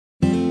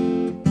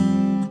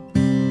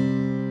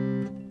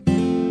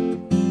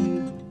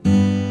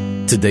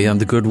Today on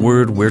The Good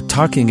Word, we're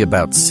talking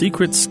about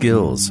secret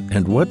skills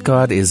and what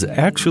God is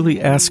actually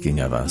asking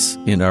of us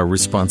in our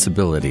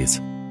responsibilities.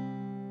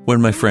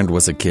 When my friend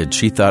was a kid,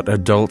 she thought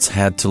adults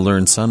had to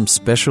learn some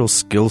special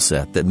skill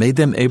set that made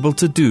them able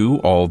to do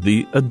all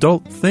the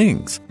adult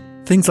things.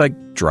 Things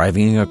like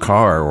driving a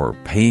car or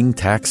paying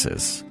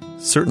taxes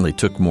certainly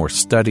took more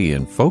study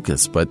and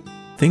focus, but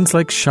things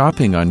like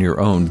shopping on your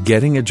own,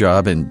 getting a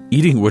job, and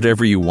eating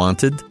whatever you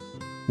wanted,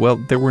 well,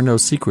 there were no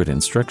secret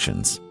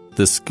instructions.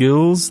 The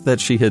skills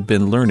that she had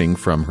been learning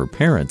from her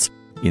parents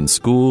in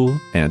school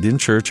and in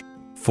church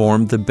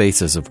formed the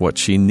basis of what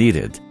she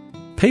needed.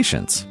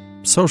 Patience,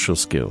 social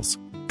skills,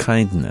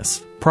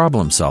 kindness,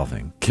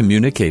 problem-solving,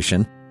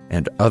 communication,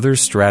 and other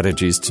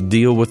strategies to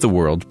deal with the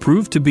world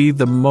proved to be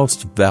the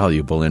most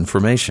valuable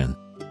information.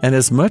 And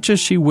as much as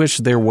she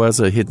wished there was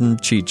a hidden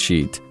cheat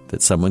sheet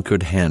that someone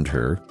could hand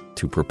her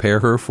to prepare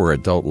her for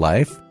adult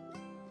life,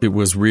 it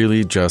was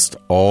really just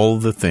all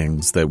the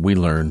things that we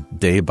learn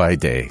day by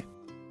day.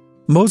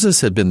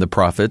 Moses had been the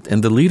prophet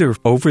and the leader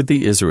over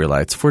the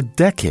Israelites for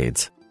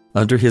decades.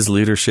 Under his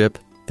leadership,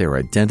 their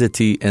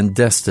identity and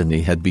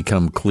destiny had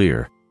become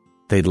clear.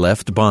 They'd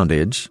left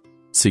bondage,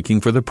 seeking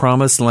for the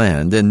promised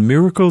land, and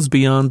miracles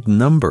beyond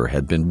number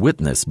had been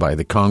witnessed by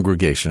the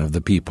congregation of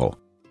the people.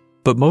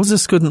 But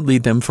Moses couldn't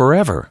lead them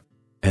forever.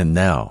 And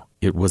now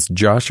it was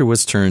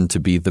Joshua's turn to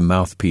be the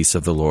mouthpiece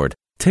of the Lord,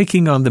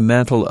 taking on the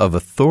mantle of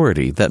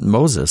authority that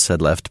Moses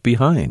had left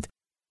behind.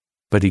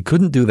 But he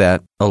couldn't do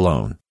that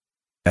alone.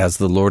 As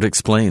the Lord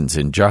explains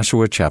in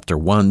Joshua chapter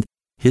 1,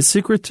 his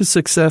secret to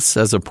success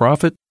as a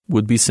prophet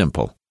would be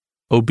simple: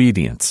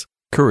 obedience,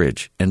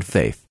 courage, and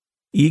faith,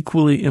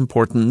 equally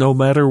important no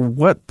matter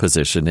what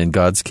position in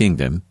God's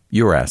kingdom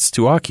you're asked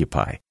to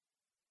occupy.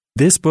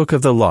 This book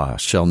of the law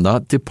shall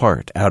not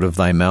depart out of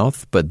thy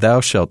mouth, but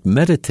thou shalt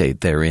meditate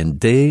therein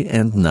day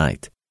and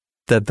night,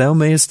 that thou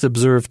mayest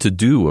observe to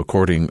do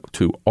according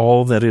to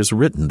all that is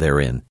written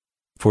therein.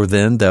 For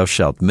then thou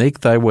shalt make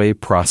thy way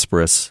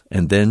prosperous,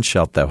 and then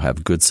shalt thou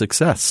have good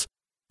success.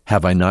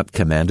 Have I not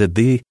commanded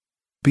thee?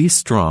 Be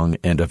strong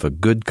and of a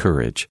good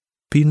courage.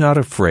 Be not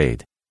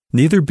afraid,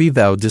 neither be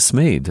thou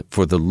dismayed,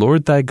 for the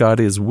Lord thy God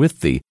is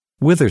with thee,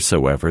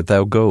 whithersoever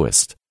thou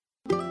goest.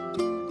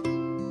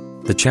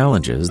 The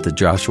challenges that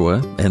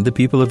Joshua and the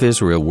people of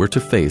Israel were to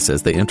face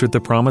as they entered the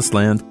Promised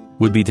Land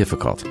would be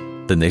difficult.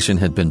 The nation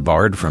had been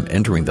barred from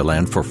entering the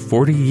land for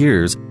 40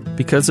 years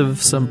because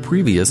of some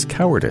previous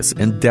cowardice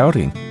and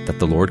doubting that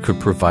the Lord could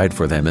provide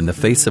for them in the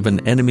face of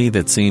an enemy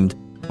that seemed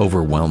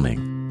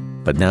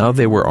overwhelming. But now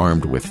they were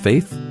armed with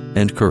faith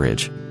and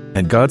courage,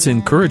 and God's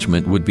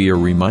encouragement would be a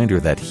reminder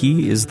that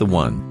He is the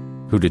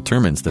one who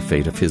determines the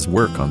fate of His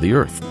work on the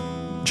earth.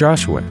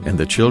 Joshua and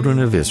the children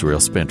of Israel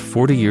spent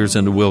 40 years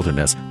in the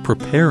wilderness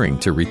preparing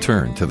to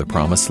return to the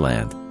Promised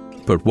Land.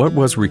 But what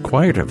was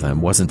required of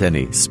them wasn't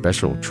any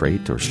special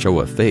trait or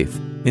show of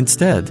faith.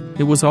 Instead,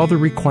 it was all the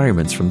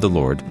requirements from the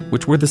Lord,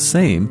 which were the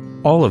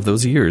same all of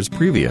those years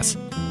previous.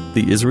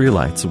 The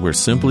Israelites were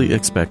simply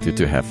expected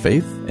to have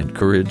faith and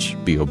courage,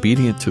 be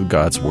obedient to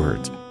God's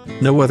word.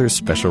 No other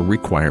special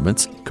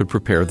requirements could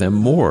prepare them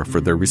more for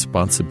their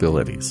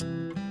responsibilities.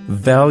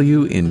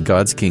 Value in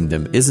God's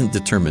kingdom isn't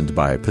determined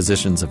by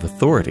positions of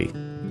authority.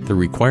 The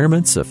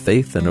requirements of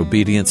faith and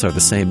obedience are the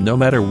same no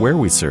matter where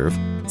we serve,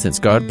 since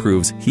God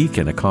proves He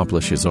can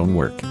accomplish His own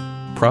work.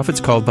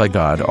 Prophets called by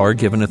God are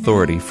given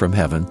authority from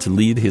heaven to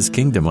lead His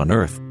kingdom on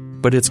earth,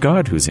 but it's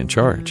God who's in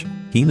charge.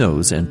 He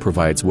knows and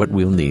provides what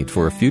we'll need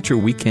for a future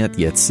we can't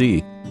yet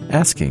see,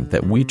 asking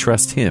that we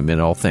trust Him in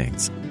all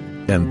things.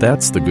 And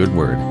that's the good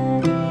word.